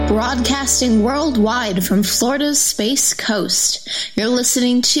Broadcasting worldwide from Florida's Space Coast, you're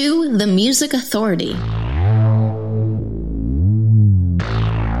listening to The Music Authority.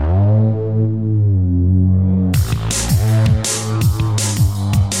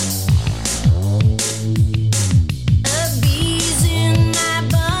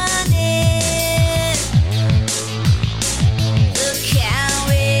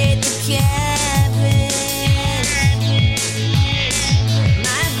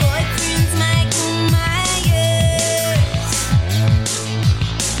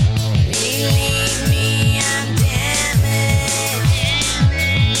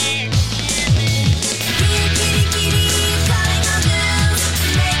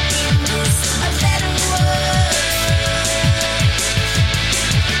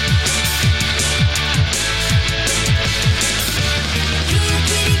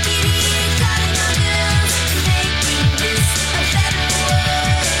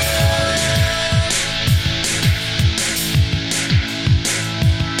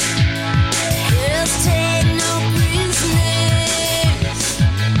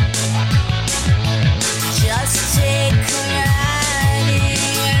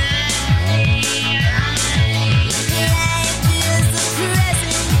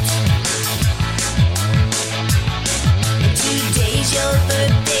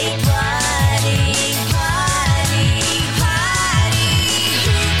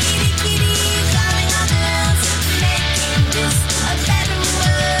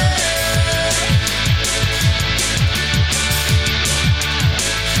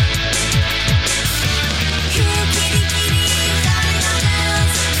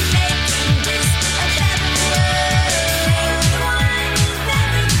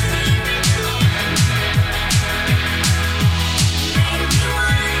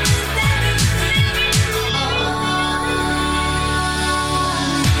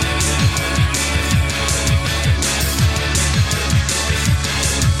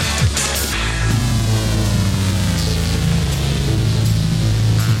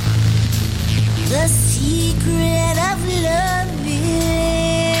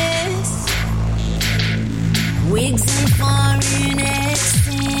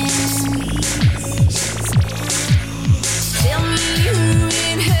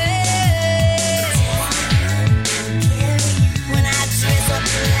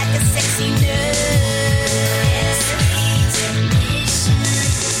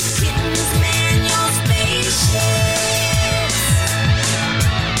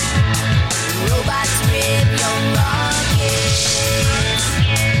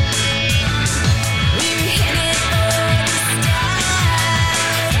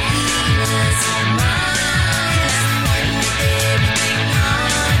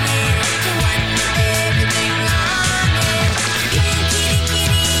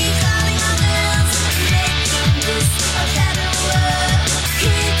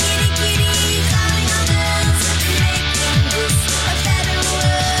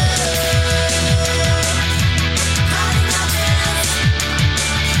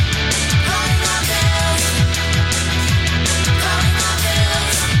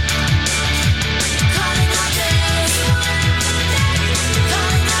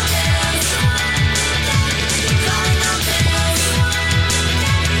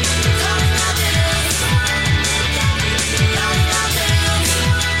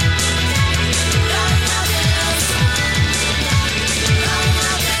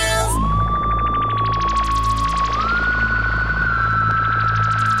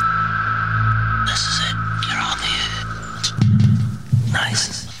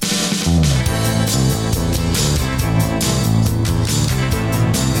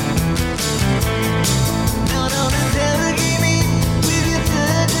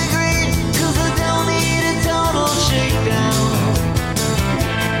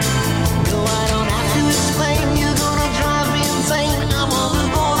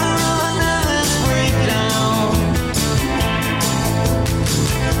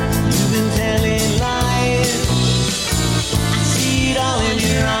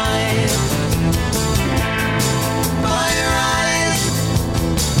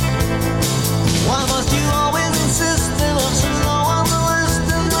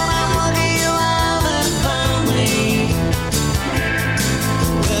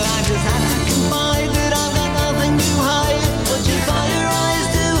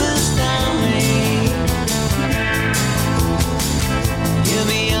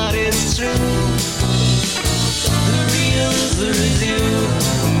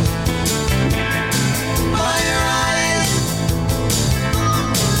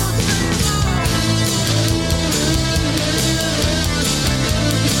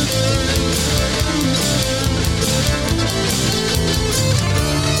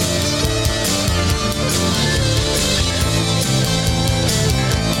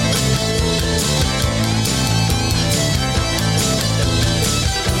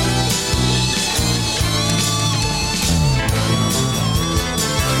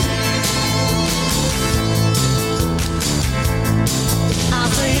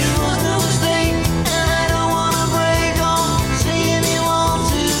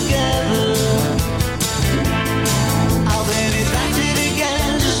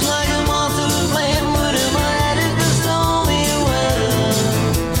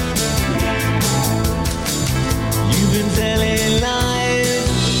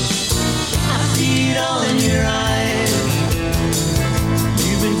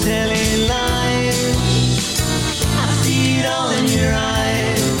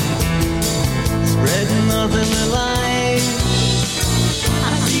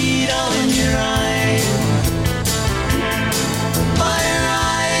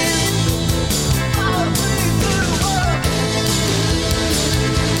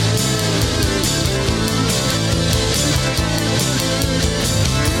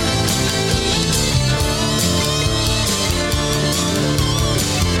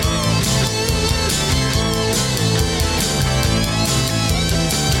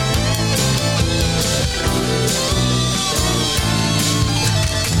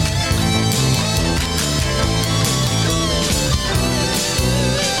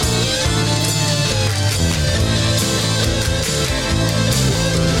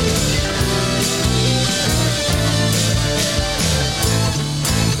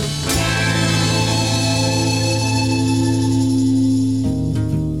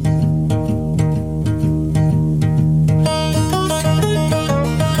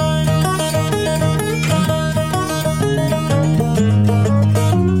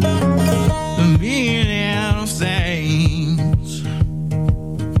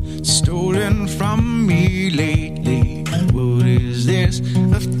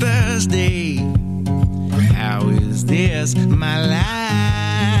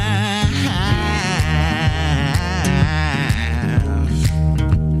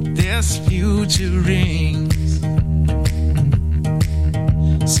 endless future rings,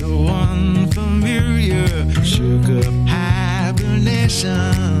 so unfamiliar, shook up hibernation.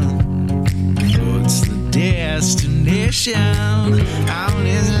 What's the destination on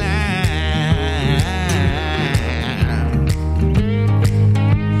this line?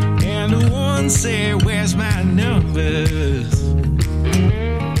 And the one say, where's my numbers?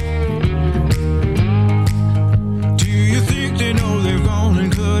 Do you think they know they're gonna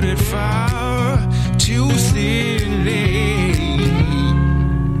cut it far too thinly?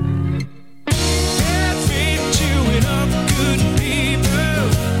 Bad faith chewing up good people,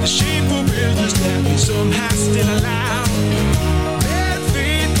 the shameful business that we somehow still allow. Bad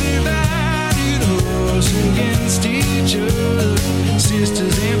faith divided us against each other,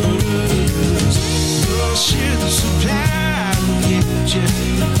 sisters and brothers. Bullshit supply will get you,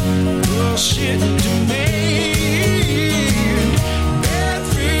 bullshit demand. Bad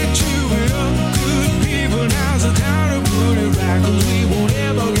faith chewing up good people, now's the time to put it right, 'cause we won't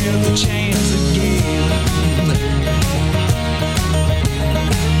ever get the chance again.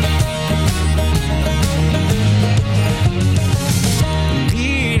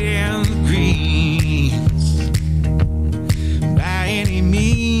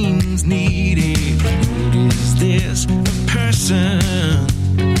 This a person?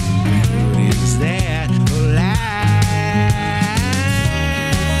 Is that a lie?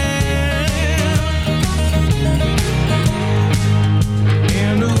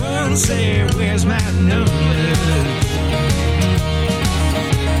 And the one say, where's my number?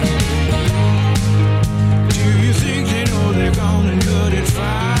 Do you think they know they're gonna cut it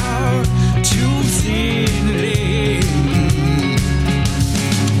far too thinly?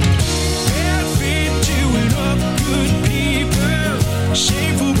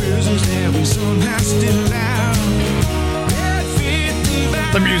 Shameful business that we somehow still allow.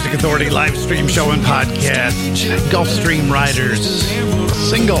 The Music Authority live stream show and podcast, Gulfstream Riders, a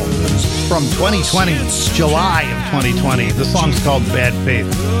single from 2020, July of 2020. The song's called Bad Faith.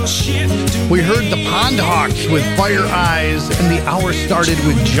 We heard the Pond Hawks with Fire Eyes, and the hour started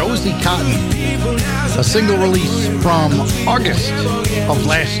with Josie Cotton, a single release from August of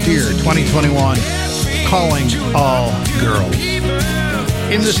last year, 2021, Calling All Girls.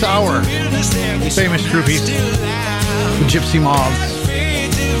 In this hour, famous groupies, the Gypsy Moths,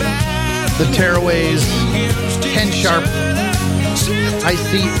 the Tearaways, Ken Sharp, I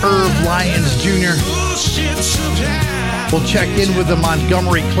See Irv Lyons Jr. We'll check in with the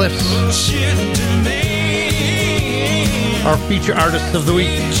Montgomery Cliffs, our feature artists of the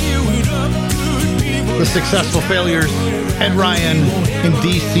week, the Successful Failures, Ed Ryan and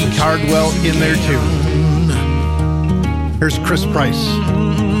DC Cardwell in there too. Here's Chris Price.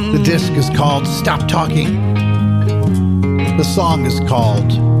 The disc is called Stop Talking. The song is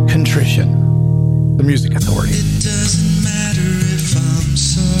called Contrition. The Music Authority. It doesn't matter if I'm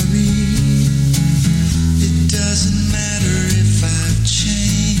sorry. It doesn't matter if I've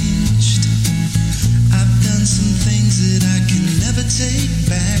changed. I've done some things that I can never take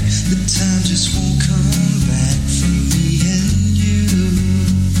back. The time just won't come back for me and you.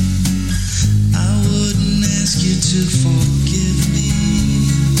 I wouldn't ask you to forgive me,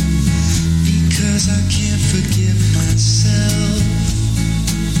 because I can't forgive myself.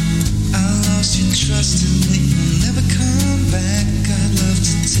 I lost your trust and it will never come back. I'd love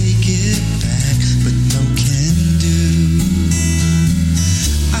to take it back, but no can do.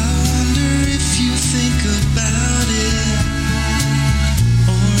 I wonder if you think about it,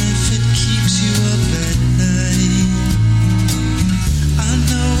 or if it keeps you up at night. I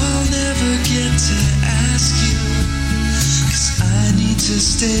know I'll never get to ask you, 'cause I need to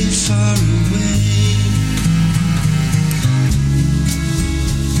stay far away.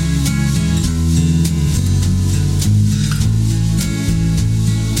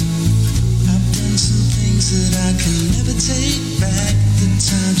 I've done some things that I can never take back. The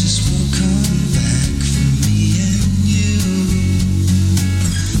time just won't come back for me and you.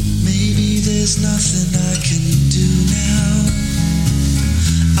 Maybe there's nothing I can do now.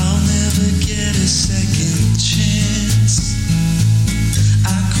 I'll never get a second chance.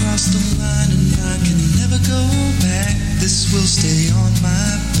 I crossed the line and I can never go back. This will stay on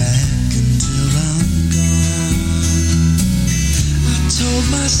my back until I'm gone. I told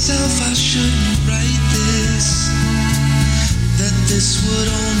myself I shouldn't write this, that this would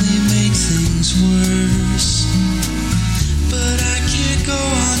only make things worse. But I can't go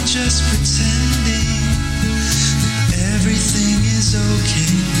on just pretending that everything is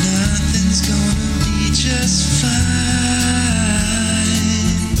okay. Nothing's gonna be just fine.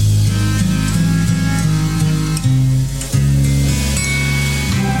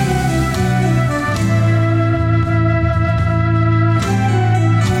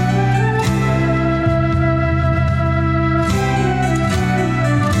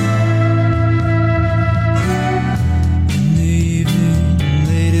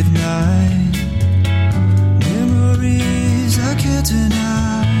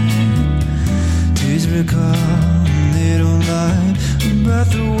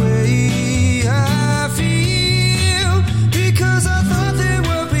 the way I feel, because I thought that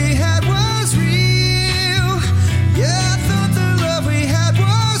what we had was real. Yeah, I thought the love we had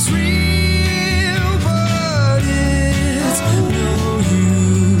was real, but it's no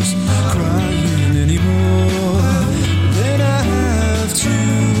use crying anymore. Then I have to.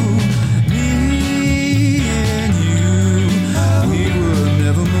 Me and you, we were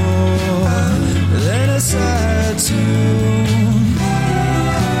never more than a sad tune.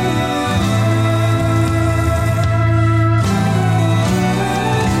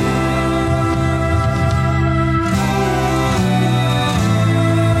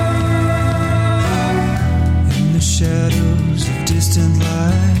 In the shadows of distant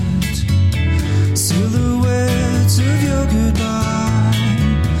light, silhouettes of your goodbye,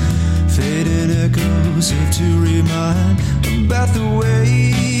 fading echoes have to remind about the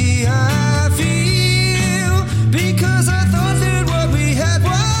way I feel, because I thought that what we had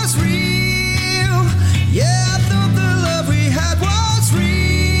was real. Yeah, I thought the love we had was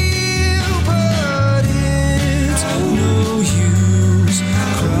real, but it's no use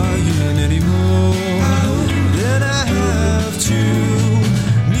crying anymore. Then I have to.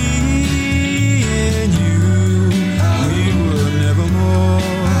 Me and you, we were never more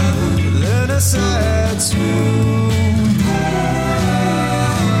than a sad tune.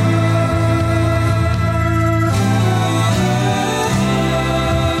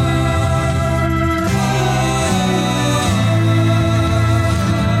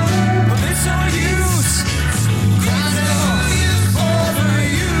 But it's no use crying over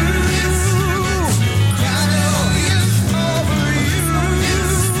you, crying over you,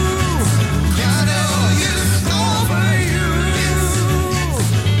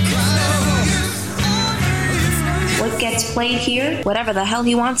 crying over you. What gets played here? Whatever the hell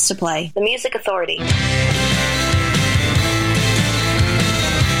he wants to play. The Music Authority.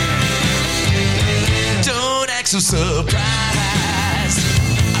 Don't act so surprised.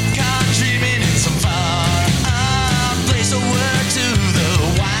 I'm caught dreaming in some far place. A word to the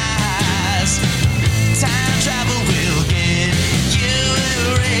wise. Time travel will get you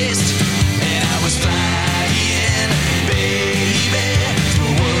erased. And I was flying, baby, to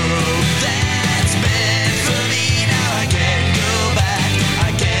a world that's meant for me. Now I can't go back.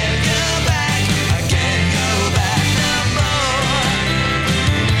 I can't go back. I can't go back no more.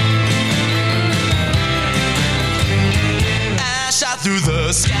 I shot through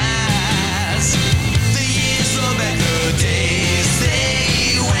the skies. The years roll back the days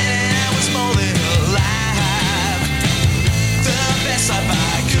they went, and I was more than alive. The best life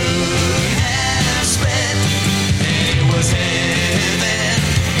I could have spent, and it was heaven,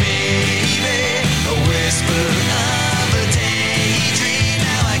 baby. A whisper of a daydream.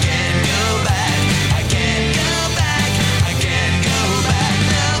 Now I can't go back. I can't go back. I can't go back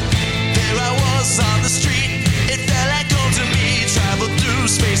now. There I was on the street. It felt like home to me. Traveled through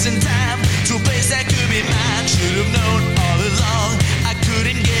space and time to a place that could be mine. Should have known all along I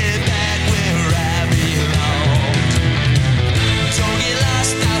couldn't get back where I belong. Don't get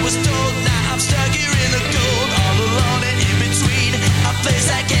lost, I was told. Now I'm stuck here in the cold, all alone and in between. A place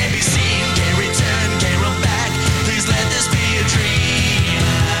that can't be seen, can't return, can't run back. Please let this be a dream.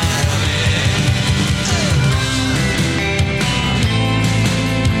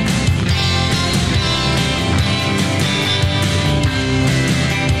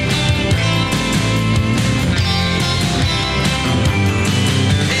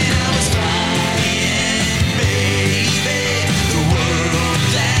 And I was flying, baby, the world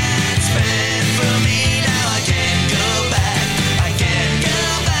that's meant for me. Now I can't go back. I can't go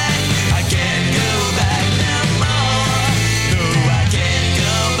back. I can't go back no more. No, I can't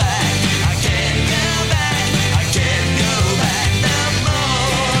go back. I can't go back. I can't go back no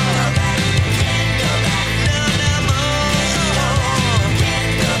more. No, no more. Can't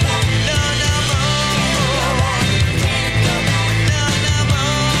go back. No, no more. Can't go back. No, no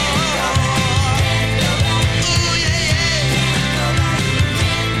more. Ooh, yeah, yeah.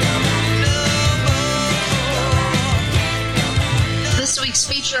 No more. This week's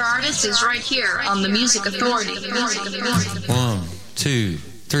feature artist is right here on the Music Authority. 1, 2,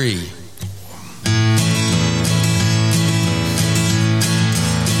 3.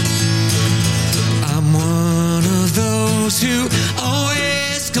 I'm one of those who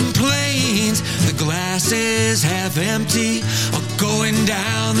always complains the glass is half empty or going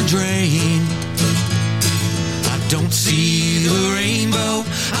down the drain. I don't see the rainbow,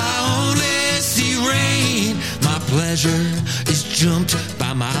 I only see rain. My pleasure is jumped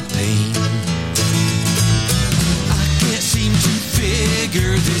by my pain. I can't seem to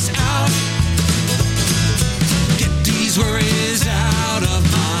figure this out. Get these worries out of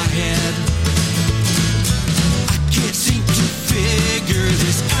my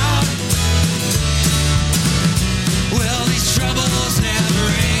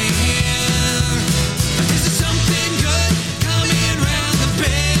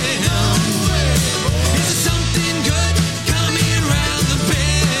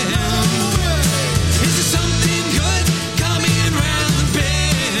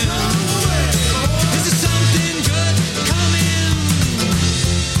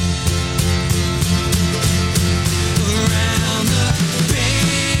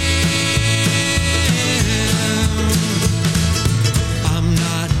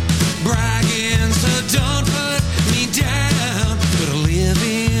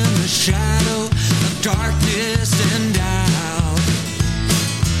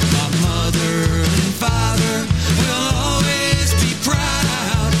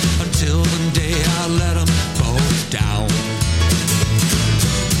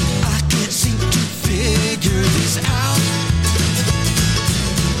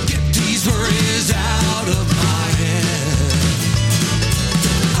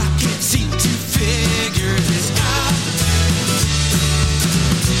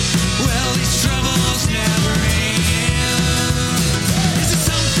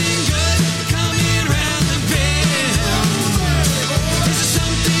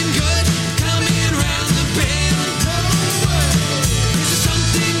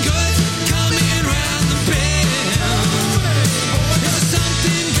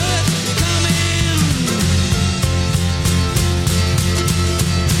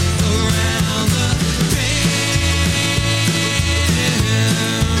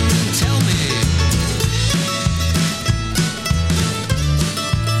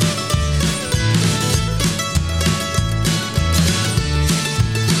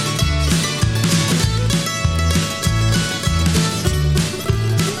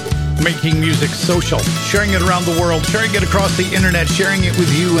making music social, sharing it around the world, sharing it across the internet, sharing it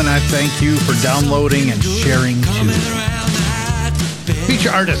with you, and I thank you for downloading and sharing too.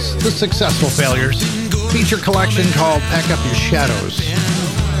 Feature artists, The Successful Failures. Feature collection called Pack Up Your Shadows.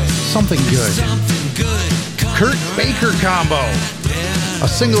 Something Good. Kurt Baker Combo. A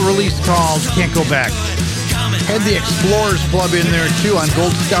single release called Can't Go Back. Had the Explorers Club in there too on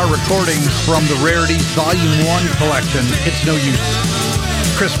Gold Star Recordings from the Rarities Volume 1 collection. It's No Use.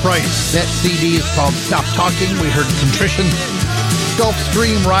 Chris Price. That CD is called Stop Talking. We heard Contrition.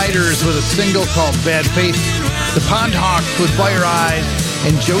 Gulfstream Riders with a single called Bad Faith. The Pond Hawks with Fire Eyes.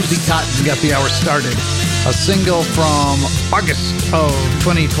 And Josie Cotton got the hour started. A single from August of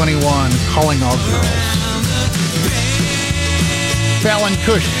 2021, Calling All Girls. Fallon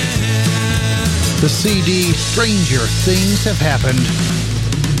Kush. The CD, Stranger Things Have Happened.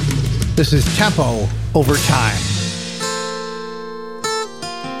 This is Tempo Over Time.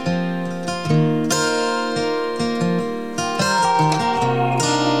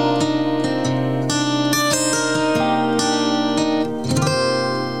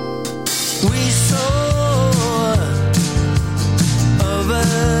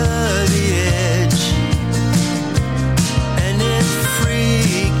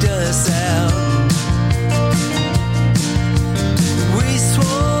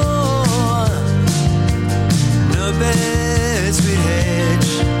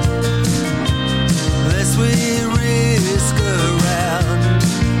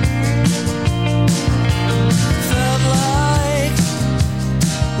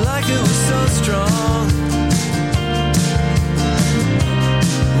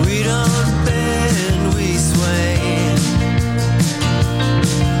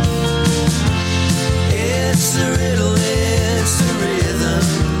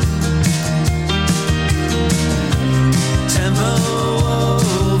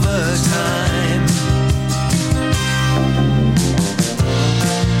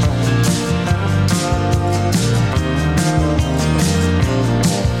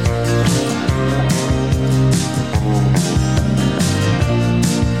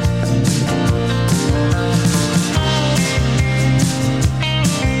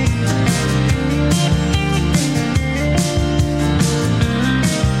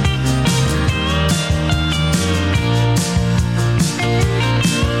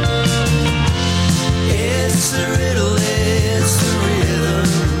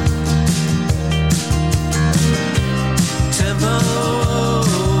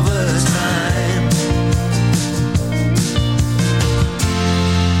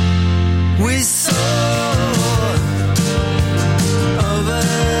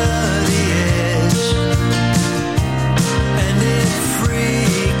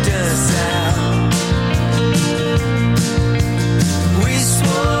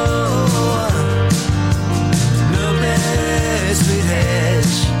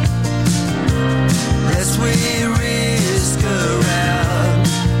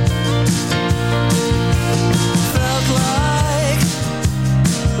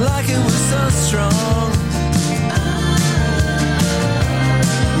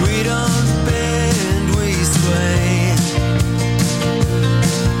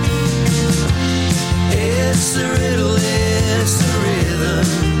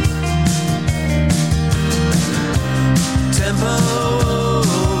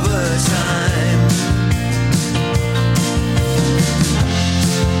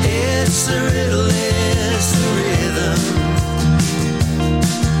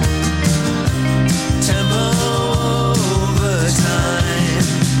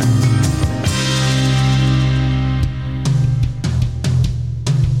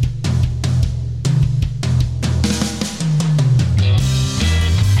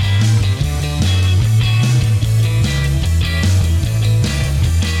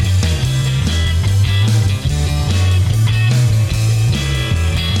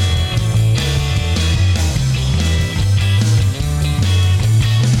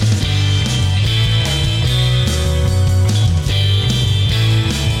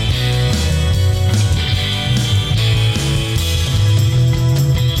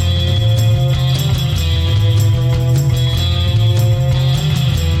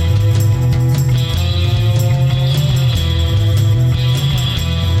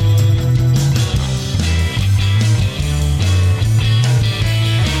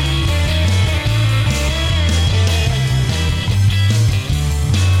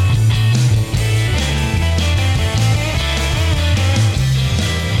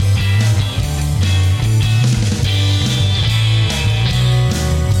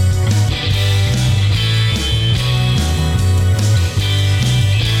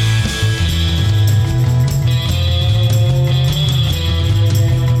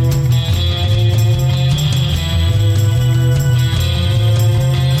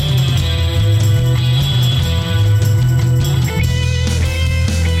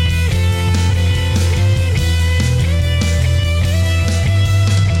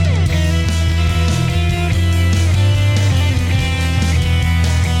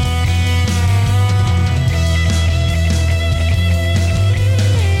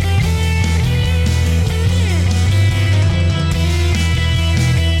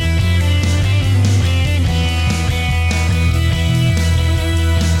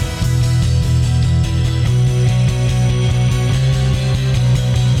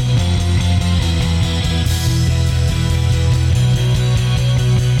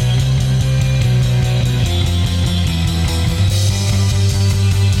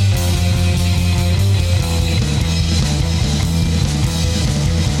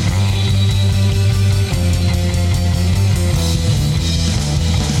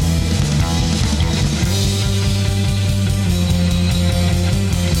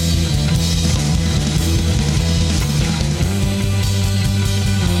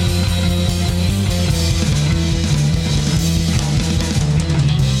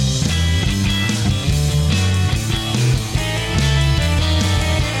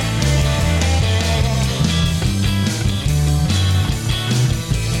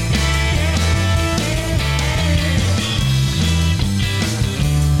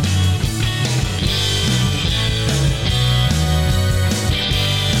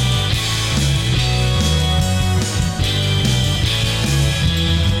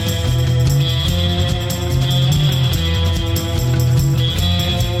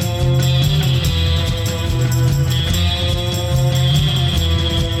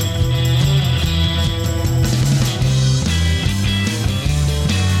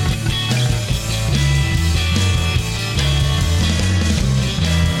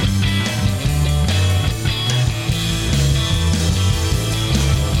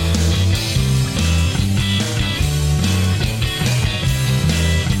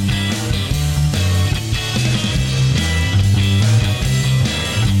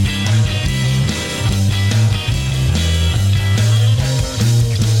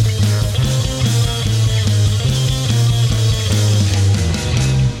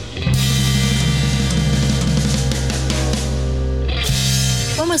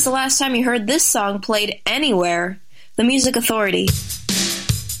 was the last time you heard this song played anywhere? The Music Authority.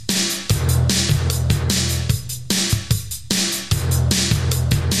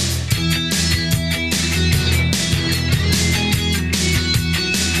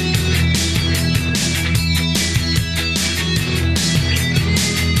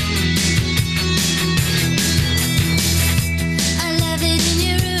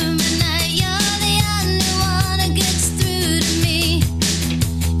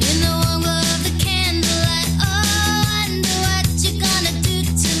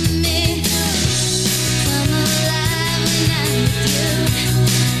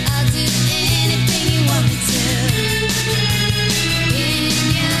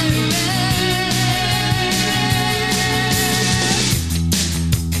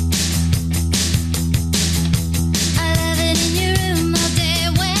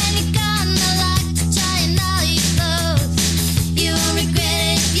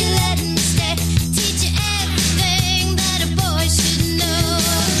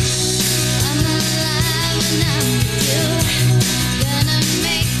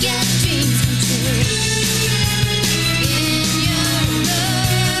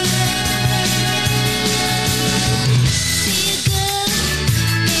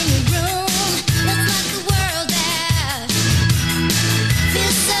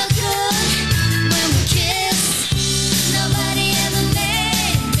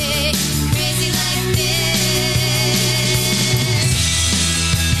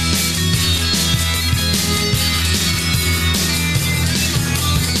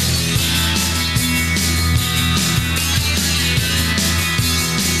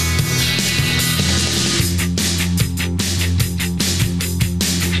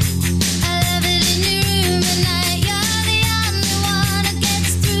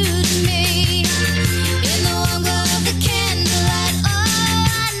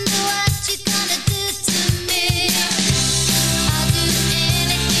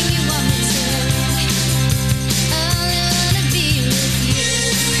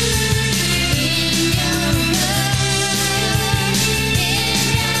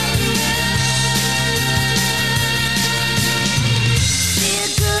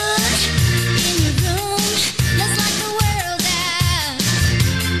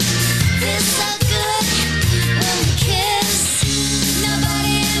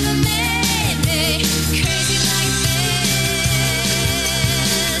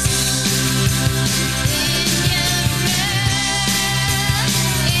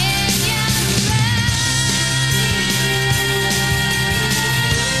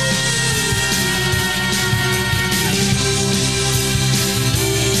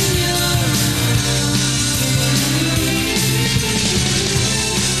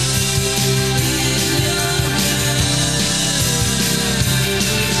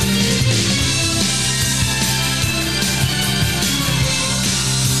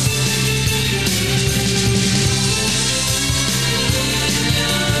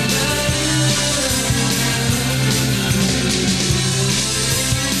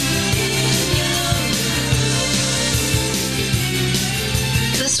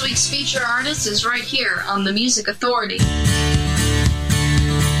 Feature artist is right here on The Music Authority.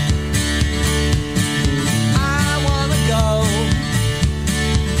 I wanna go.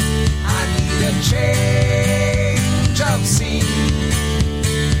 I need a change of scene.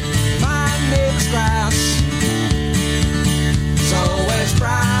 My neighbor's grass is always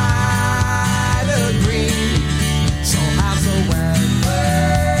brighter green. So how's the weather?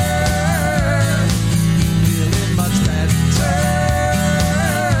 Feeling much better.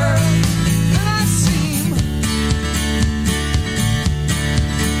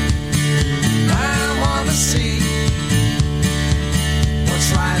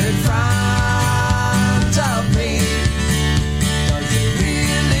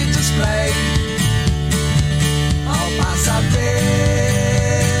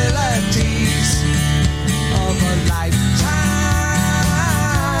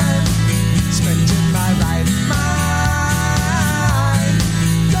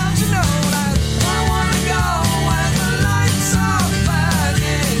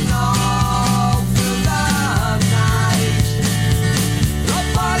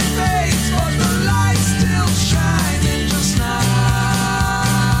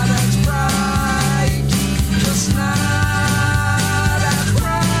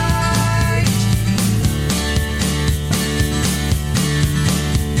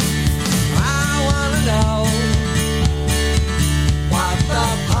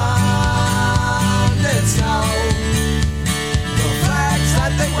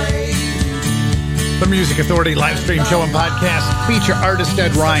 The Music Authority live stream show and podcast feature artist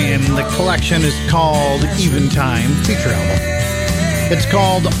Ed Ryan. The collection is called Eventime feature album. It's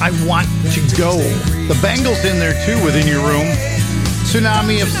called I Want to Go. The Bangles in there too within your room.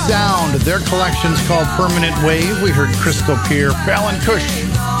 Tsunami of Sound. Their collection's called Permanent Wave. We heard Crystal Pier, Fallon Kush,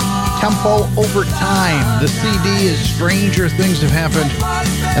 Tempo Over Time. The CD is Stranger Things Have Happened.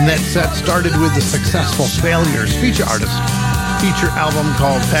 And that set started with the Successful Failures feature artist. Feature album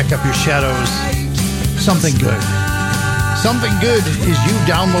called Pack Up Your Shadows. Something Good. Something Good is you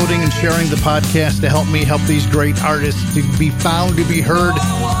downloading and sharing the podcast to help me help these great artists to be found, to be heard.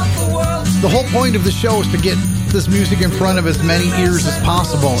 The whole point of the show is to get this music in front of as many ears as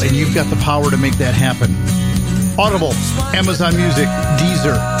possible, and you've got the power to make that happen. Audible, Amazon Music,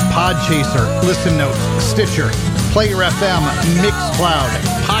 Deezer, Podchaser, Listen Notes, Stitcher, Player FM,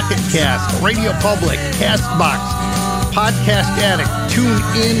 Mixcloud, Pocket Cast, Radio Public, Castbox, Podcast Addict,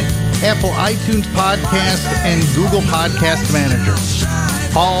 TuneIn, Apple iTunes Podcast, and Google Podcast Manager.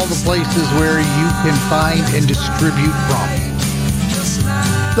 All the places where you can find and distribute from.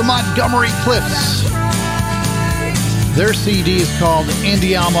 The Montgomery Cliffs. Their CD is called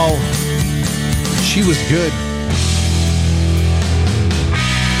Andiamo. She Was Good.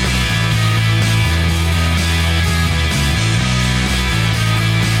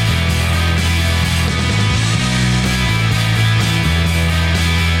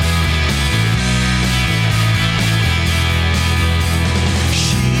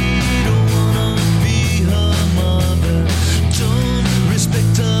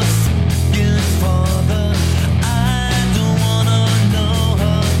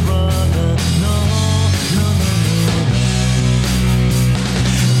 No,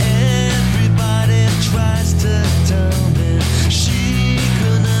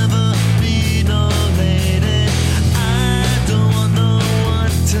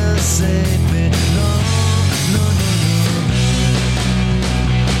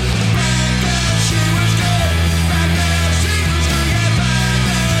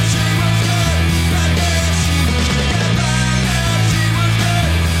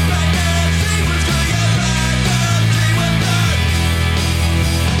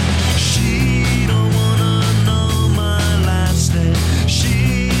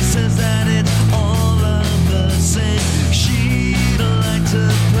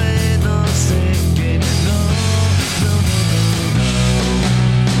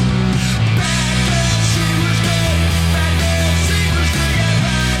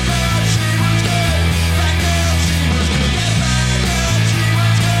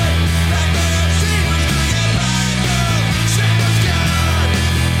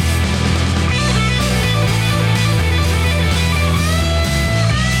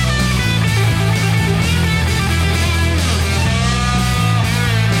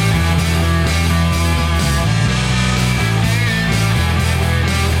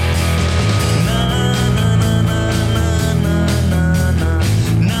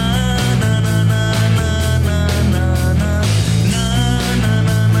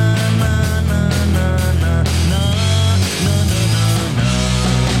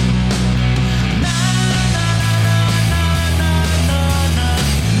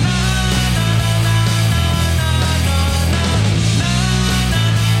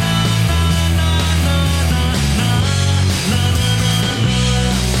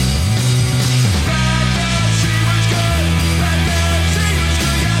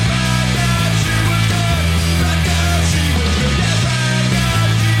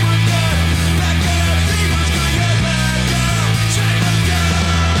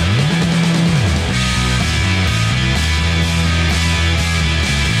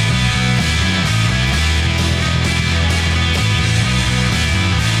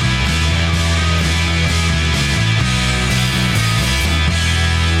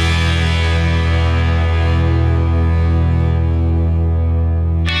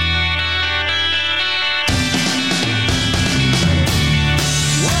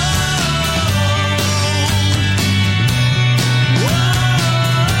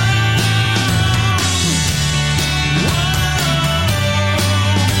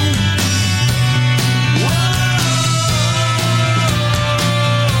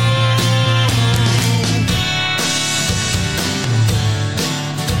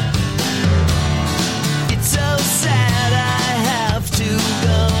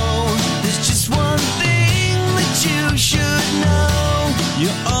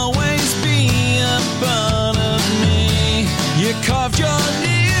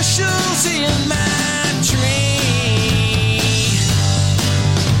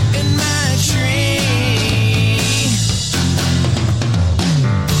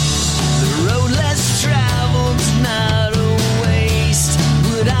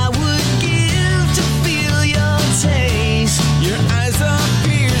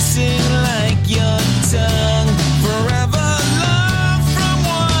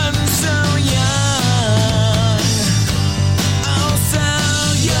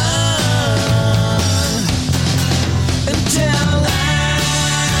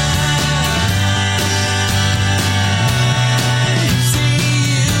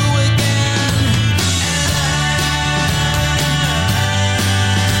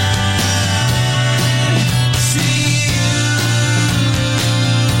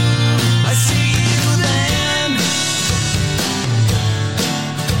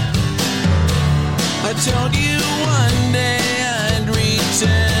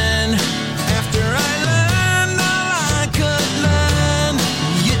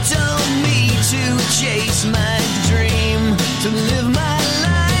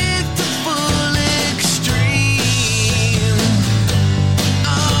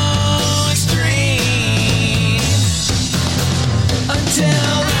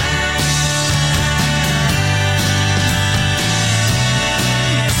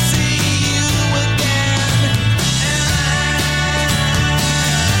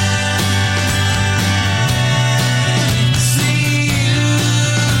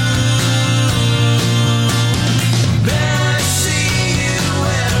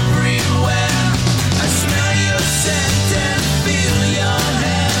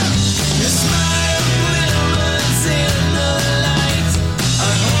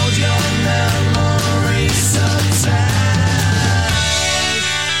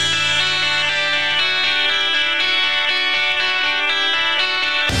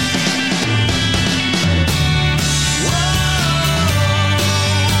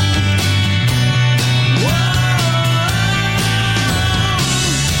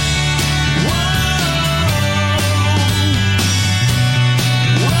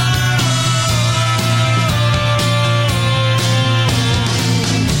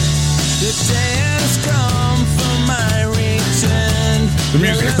 The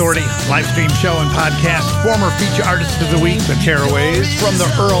Music Authority live stream show and podcast. Former feature artist of the week, The Tearaways, from the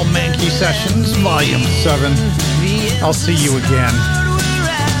Earl Mankey Sessions, Volume 7. I'll see you again.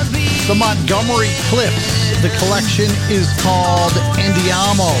 The Montgomery Cliffs. The collection is called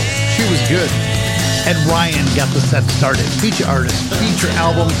Andiamo. She was good. Ed Ryan got the set started. Feature artist, feature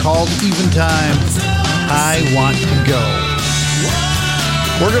album called Eventime. I Want to Go.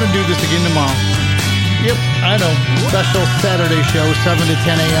 We're going to do this again tomorrow. Yep, I know. Special Saturday show, 7 to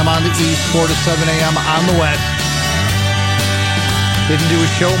 10 a.m. on the East, 4 to 7 a.m. on the West. Didn't do a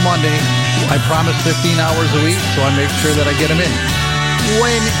show Monday. I promised 15 hours a week, so I make sure that I get them in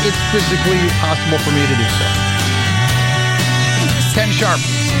when it's physically possible for me to do so. 10 sharp.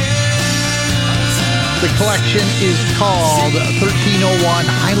 The collection is called 1301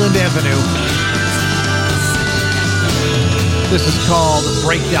 Highland Avenue. This is called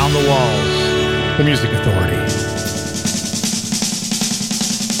Break Down the Walls. The Music Authority.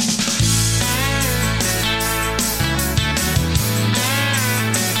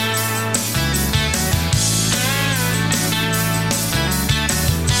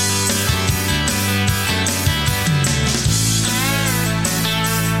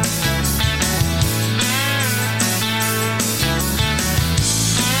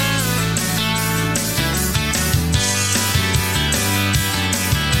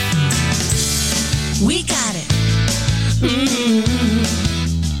 We got it.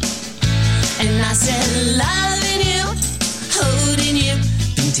 And I said, loving you, holding you,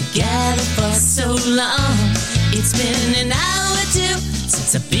 been together for so long. It's been an hour or two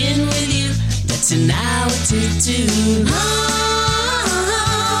since I've been with you. That's an hour too.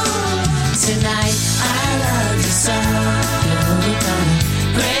 Tonight I love you so. Girl, we're gonna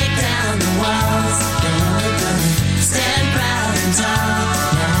break down the walls. Then we're gonna stand proud and tall.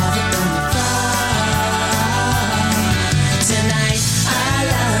 Never gonna fall. Tonight I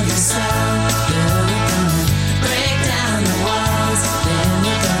love you so. Girl, we're gonna break down the walls. Then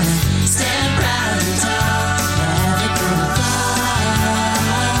we're gonna stand proud and tall. Never gonna fall.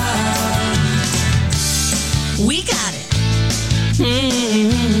 We got it.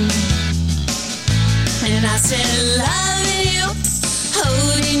 And I said, loving you,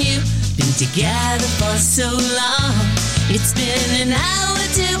 holding you, been together for so long. It's been an hour or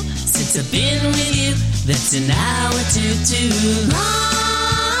two since I've been with you. That's an hour too long.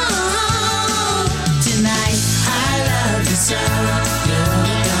 Tonight I love you so. Girl,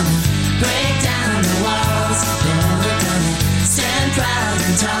 we're gonna break down the walls. Then we're gonna stand proud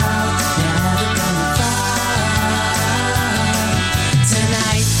and tall. Never gonna fall.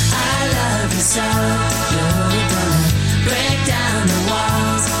 Tonight I love you so. Girl, we're gonna break down the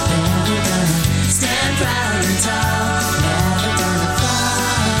walls. Then we're gonna stand proud and tall. Never gonna fall.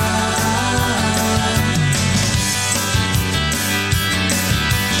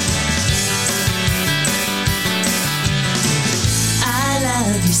 I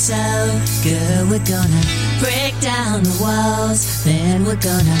love you so. Girl, we're gonna break down the walls. Then we're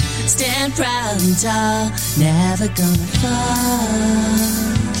gonna stand proud and tall. Never gonna fall.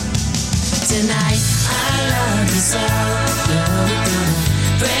 Tonight I love you so. Girl, we're gonna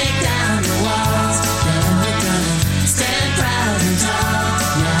break down the walls. Then we're gonna stand proud and tall.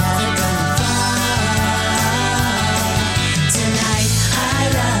 Never gonna fall. Tonight I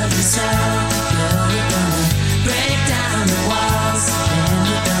love you so. Girl, we're gonna break down the walls. Then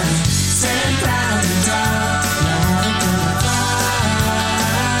we're gonna stand proud and tall. Never gonna fall.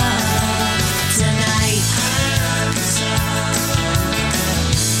 Tonight I love you so.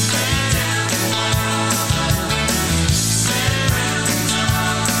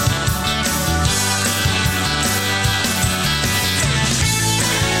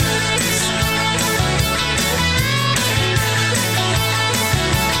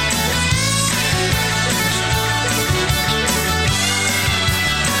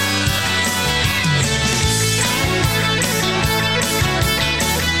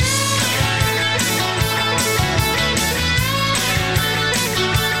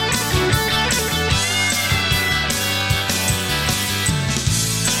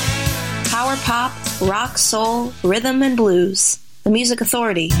 Power pop, rock, soul, rhythm, and blues. The Music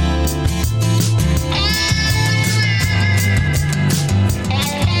Authority.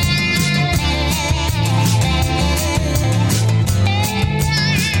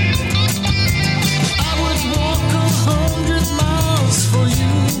 I would walk 100 miles for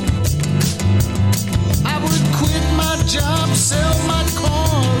you. I would quit my job, sell my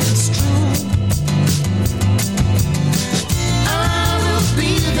car, it's true. I will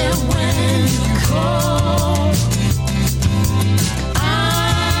be there when you call. I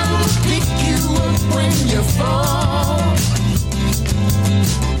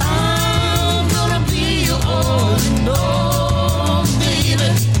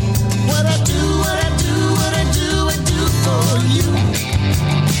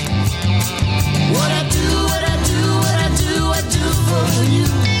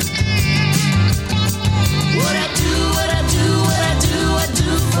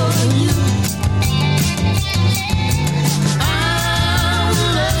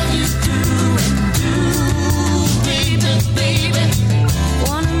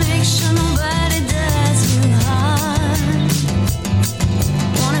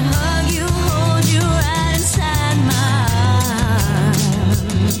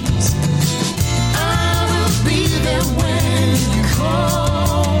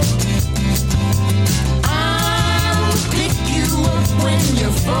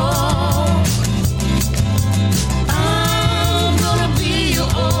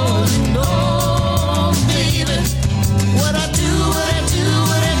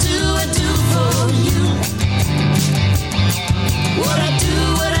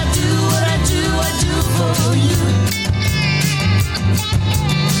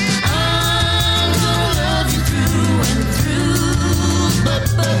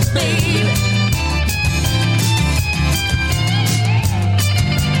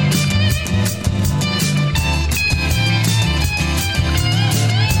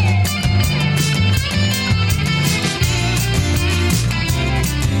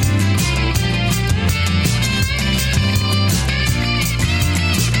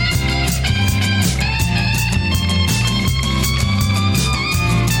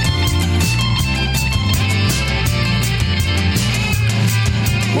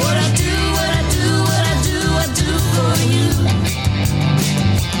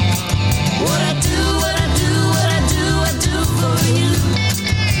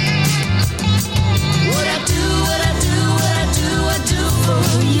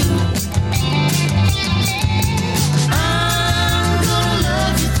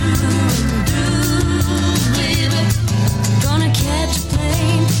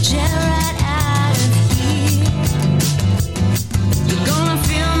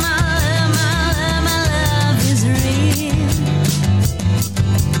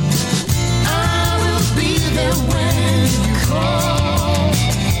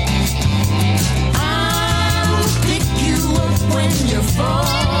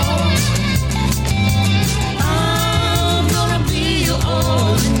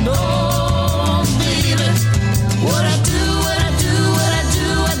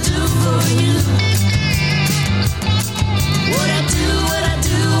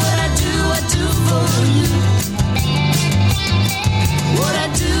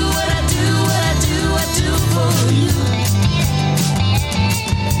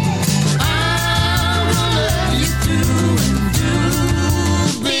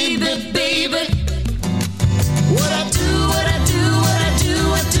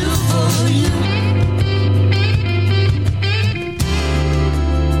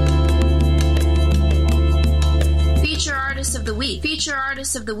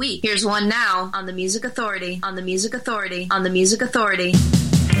of the week. Here's one now on the Music Authority, on the Music Authority, on the Music Authority.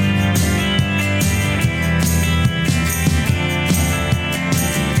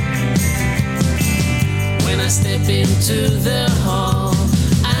 When I step into the hall,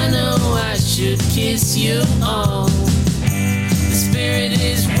 I know I should kiss you all. The spirit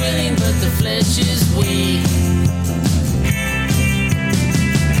is willing, but the flesh is weak.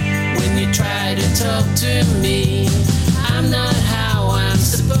 When you try to talk to me, I'm not how I'm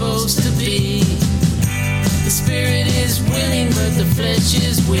supposed to be. The spirit is willing, but the flesh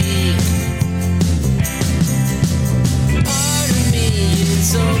is weak. Part of me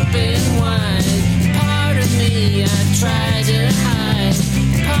is open wide. Part of me I try to hide.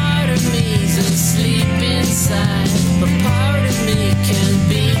 Part of me's asleep inside. But part of me can't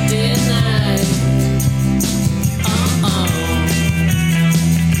be denied.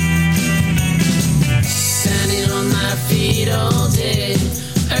 Standing on my feet all day,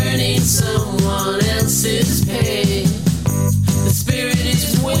 earning someone else's pay. The spirit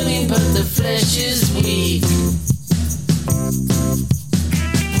is willing, but the flesh is weak.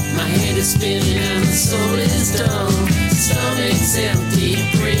 My head is spinning and the soul is dull. Stomach's empty,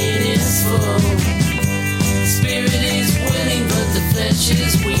 brain is full. The spirit is willing, but the flesh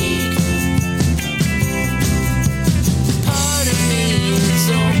is weak. Part of me is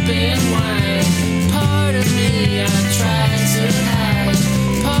open wide. Part of me I try to hide.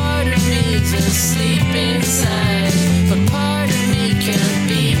 Part of me's asleep inside. But part of me can't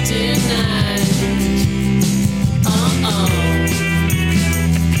be denied.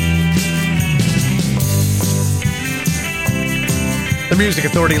 The Music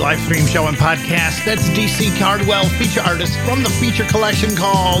Authority live stream show and podcast. That's DC Cardwell, feature artist from the feature collection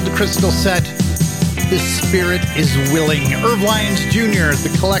called Crystal Set. This Spirit is Willing. Irv Lyons Jr., the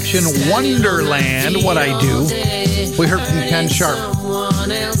collection Wonderland, What I Do. We heard from Ken Sharp.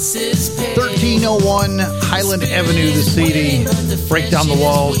 1301 Highland Avenue, the CD. Break Down the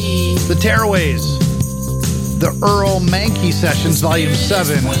Walls. The Tearaways. The Earl Mankey Sessions, Volume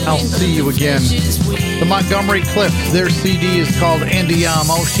 7, I'll See You Again. The Montgomery Clips, their CD is called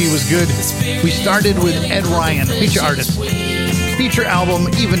Andiamo, She Was Good. We started with Ed Ryan, feature artist. Feature album,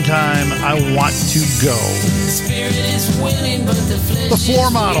 Eventime, I Want to Go. The Floor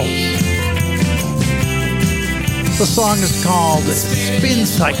Models. The song is called Spin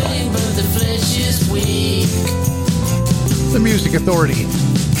Cycle. The Music Authority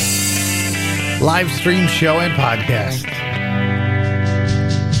live stream show and podcast.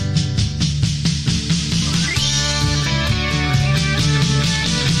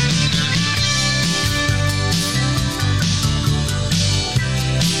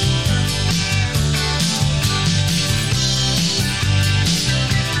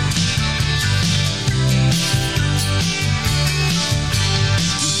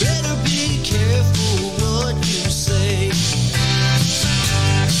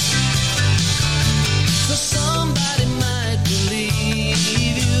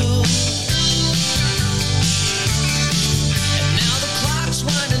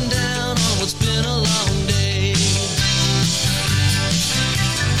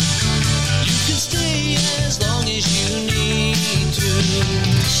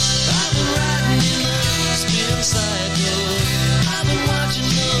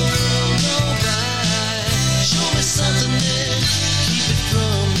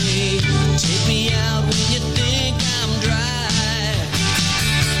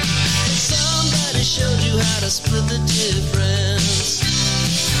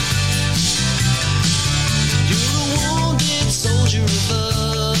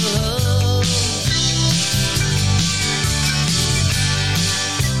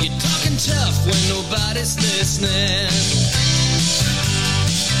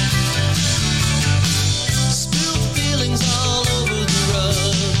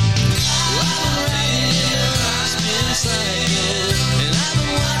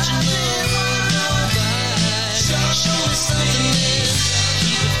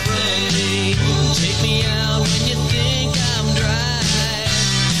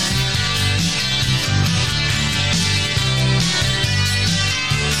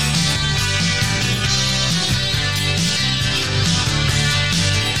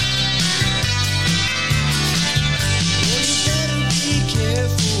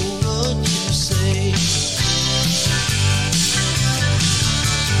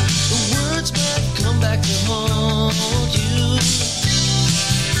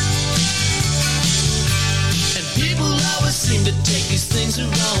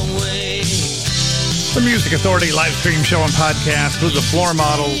 The Music Authority live stream show and podcast with the Floor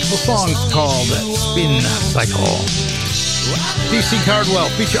Models. The song's called Spin Cycle. DC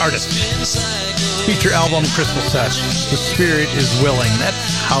Cardwell, feature artist. Feature album, Crystal Set. The Spirit is Willing.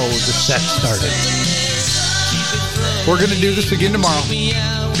 That's how the set started. We're going to do this again tomorrow.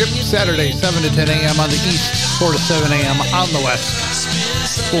 Yep, Saturday, 7 to 10 a.m. on the East, 4 to 7 a.m. on the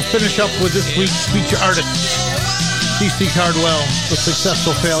West. We'll finish up with this week's feature artist, DC Cardwell, The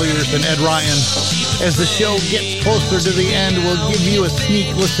Successful Failures, and Ed Ryan. As the show gets closer to the end, we'll give you a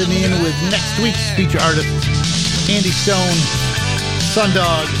sneak listen in with next week's feature artist, Andy Stone,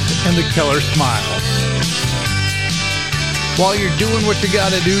 Sundogs, and The Killer Smiles. While you're doing what you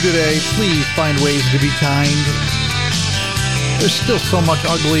gotta do today, please find ways to be kind. There's still so much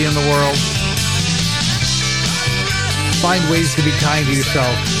ugly in the world. Find ways to be kind to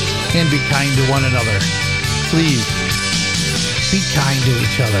yourself and be kind to one another. Please, be kind to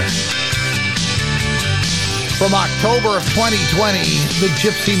each other. From October of 2020, the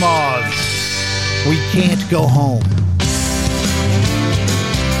Gypsy Moths, We Can't Go Home.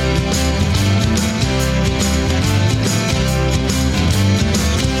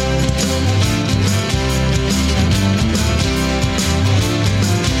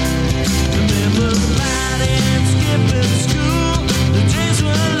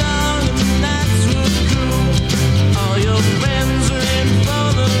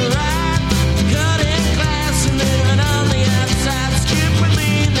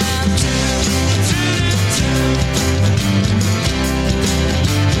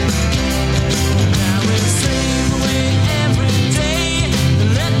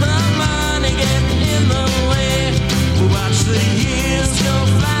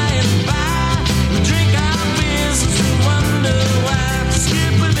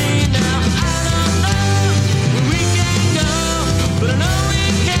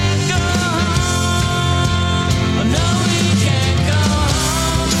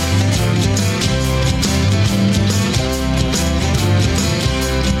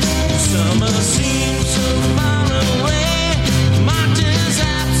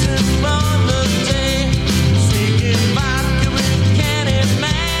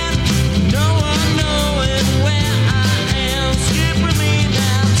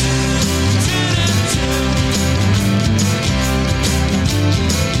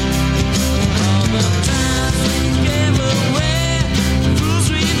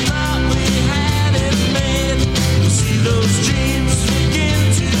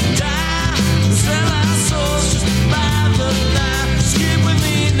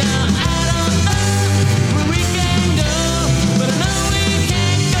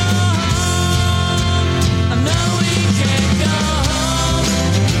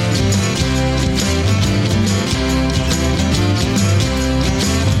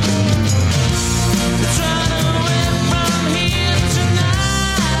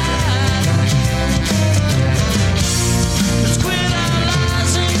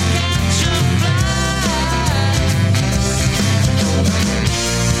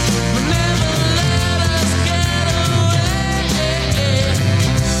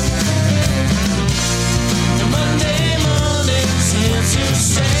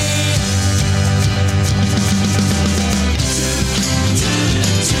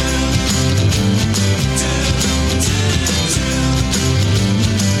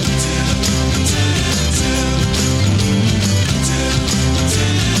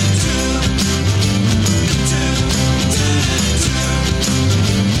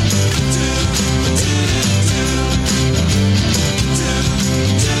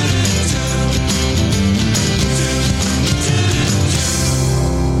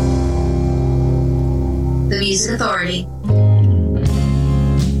 Music Authority.